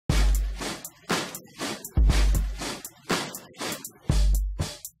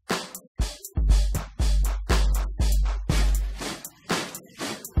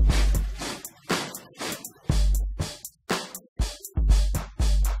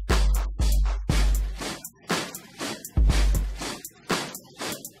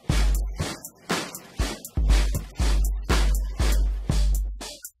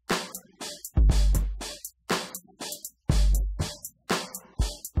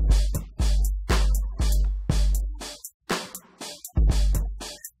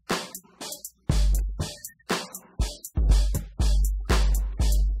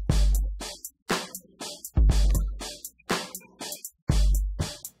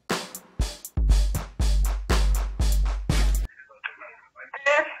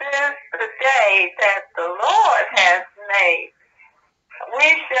day that the Lord has made. We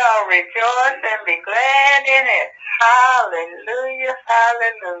shall rejoice and be glad in it. Hallelujah,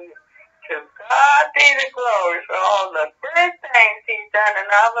 hallelujah. To God be the glory for all the great things he's done in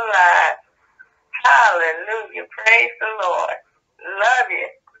our lives. Hallelujah, praise the Lord. Love you.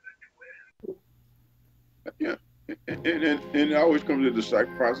 Yeah, and it always comes to the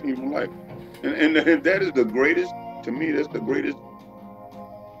sacrifice of human life. And that is the greatest, to me, that's the greatest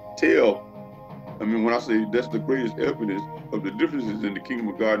tell. I mean, when I say that's the greatest evidence of the differences in the kingdom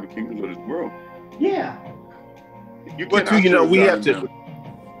of God and the kingdoms of this world. Yeah. You cannot serve we God have to,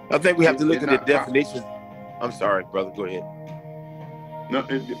 I think we have to look at the definitions. I'm sorry, brother, go ahead. No,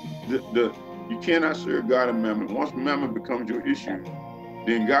 you cannot serve God and mammon. Once mammon becomes your issue,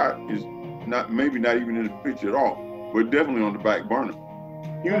 then God is maybe not even in the picture at all, but definitely on the back burner.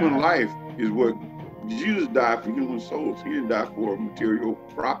 Human life is what Jesus died for. Human souls. He didn't die for material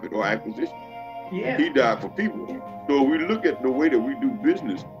profit or acquisition. Yeah. He died for people. So we look at the way that we do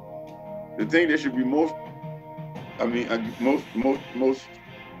business. The thing that should be most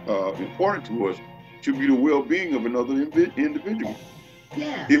important to us should be the well-being of another individual.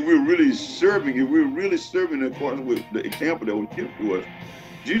 Yeah. If we're really serving in accordance with the example that was given to us,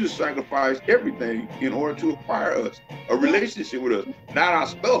 Jesus sacrificed everything in order to acquire us, a relationship with us, not our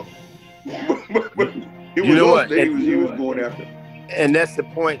stuff. Yeah. but it was us that he was going after. And that's the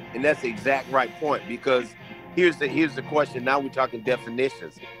point, and that's the exact right point, because here's the question. Now we're talking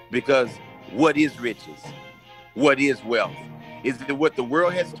definitions, because what is riches? What is wealth? Is it what the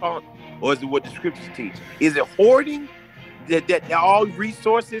world has taught, or is it what the scriptures teach? Is it hoarding that all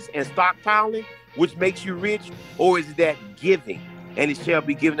resources and stockpiling, which makes you rich, or is it that giving, and it shall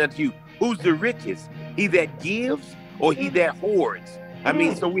be given unto you? Who's the richest? He that gives, or he that hoards? I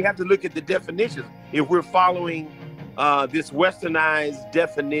mean, so we have to look at the definitions. If we're following this westernized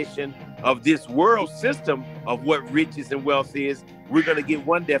definition of this world system of what riches and wealth is, we're going to get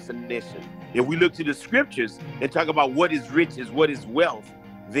one definition. If we look to the scriptures and talk about what is riches, what is wealth,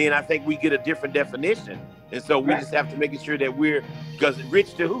 then I think we get a different definition. And so we just have to make sure that because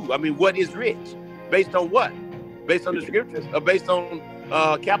rich to who? I mean, what is rich? Based on what? Based on the scriptures, or based on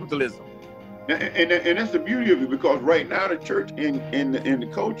capitalism? And that's the beauty of it, because right now the church and the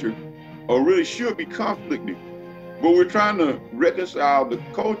culture really should be conflicting. But we're trying to reconcile the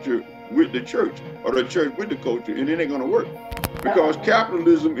culture with the church, or the church with the culture, and it ain't gonna work. Because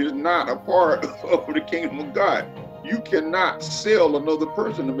capitalism is not a part of the kingdom of God. You cannot sell another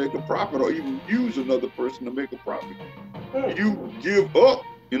person to make a profit, or even use another person to make a profit. You give up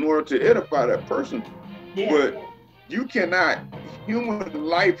in order to edify that person, but you cannot. Human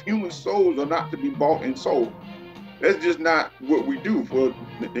life, human souls are not to be bought and sold. That's just not what we do.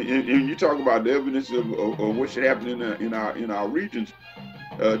 And you talk about the evidence of what should happen in our regions.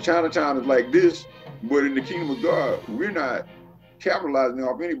 Chinatown is like this, but in the kingdom of God, we're not capitalizing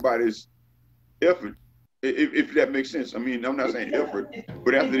off anybody's effort, if that makes sense. I mean, I'm not saying effort,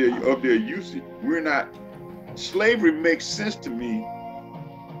 but after their usage, we're not. Slavery makes sense to me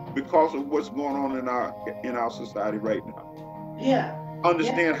because of what's going on in our society right now. Yeah.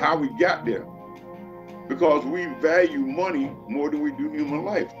 Understand how we got there. Because we value money more than we do human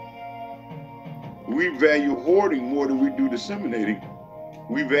life. We value hoarding more than we do disseminating.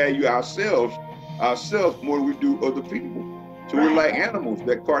 We value ourselves more than we do other people. So we're like animals.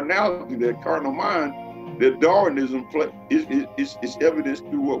 That carnality, that carnal mind, that Darwinism is evidence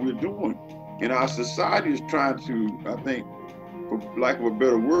through what we're doing. And our society is trying to, I think, for lack of a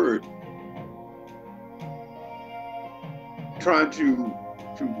better word, trying to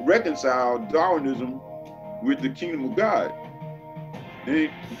reconcile Darwinism with the kingdom of God. And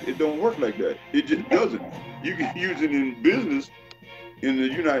it don't work like that. It just doesn't. You can use it in business in the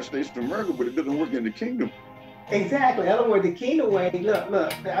United States of America, but it doesn't work in the kingdom. Exactly. In other words, the kingdom way, look,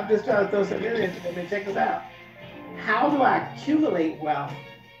 I'm just trying to throw some in and check this out. How do I accumulate wealth?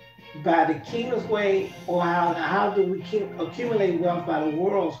 By the kingdom's way, or how do we accumulate wealth by the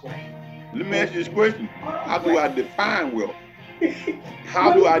world's way? Let me ask you this question. How do I define wealth?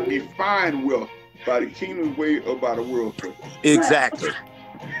 How do I define wealth? By the kingdom's way or by the world's way? Exactly.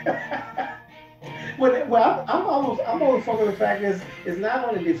 Well, I'm almost focused on the fact is not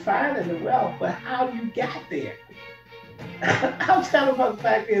only defining the wealth, but how you got there. I'm telling about the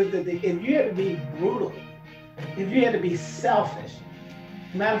fact is that if you had to be brutal, if you had to be selfish,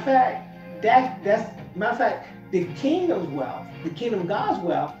 matter of fact, the kingdom's wealth, the kingdom of God's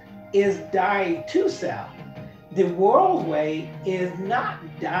wealth is dying to self. The world's way is not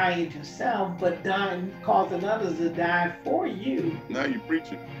dying to self, but causing others to die for you. Now you're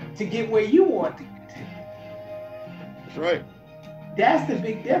preaching. To get where you want to get to. That's right. That's the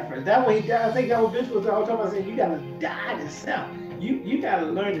big difference. That way, I think that what Bishop was all talking about, saying you got to die to self. You got to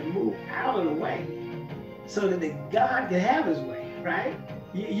learn to move out of the way so that God can have his way, right?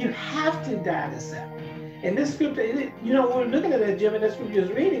 You have to die to self. And this scripture, you know, when we're looking at it, Jim, and that scripture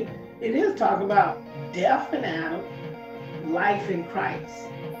you're reading, it is talking about death in Adam, life in Christ.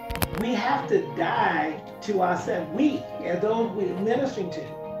 We have to die to ourselves. We, as those we're ministering to,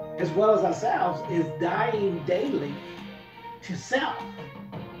 as well as ourselves, is dying daily to self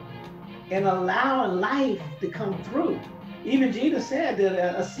and allowing life to come through. Even Jesus said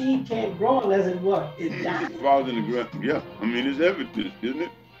that a seed can't grow unless it what? It dies. It falls in the ground. Yeah, I mean, it's evidence, isn't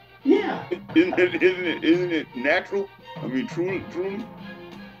it? Yeah. Isn't it natural? I mean, truly.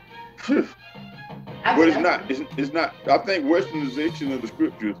 But it's not. It's not. I think Westernization of the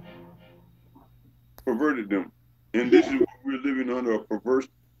scriptures perverted them, and this is what we're living under, a perverse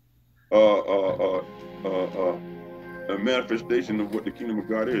a manifestation of what the kingdom of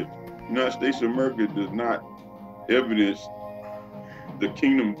God is. The United States of America does not evidence the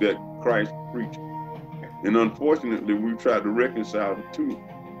kingdom that Christ preached, and unfortunately, we've tried to reconcile the two.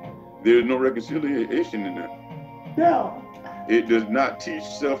 There's no reconciliation in that. No. It does not teach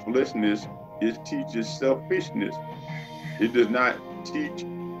selflessness. It teaches selfishness. It does not teach,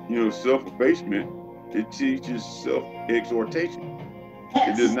 self-abasement. It teaches self-exhortation.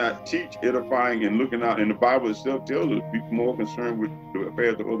 Yes. It does not teach edifying and looking out. And the Bible itself tells us, be more concerned with the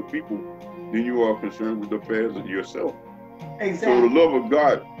affairs of other people than you are concerned with the affairs of yourself. Exactly. So the love of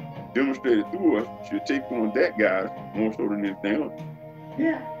God demonstrated through us should take on that, guys, more so than anything else.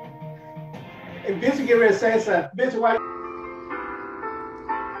 Yeah. And Bishop get ready to say something. Bishop, why?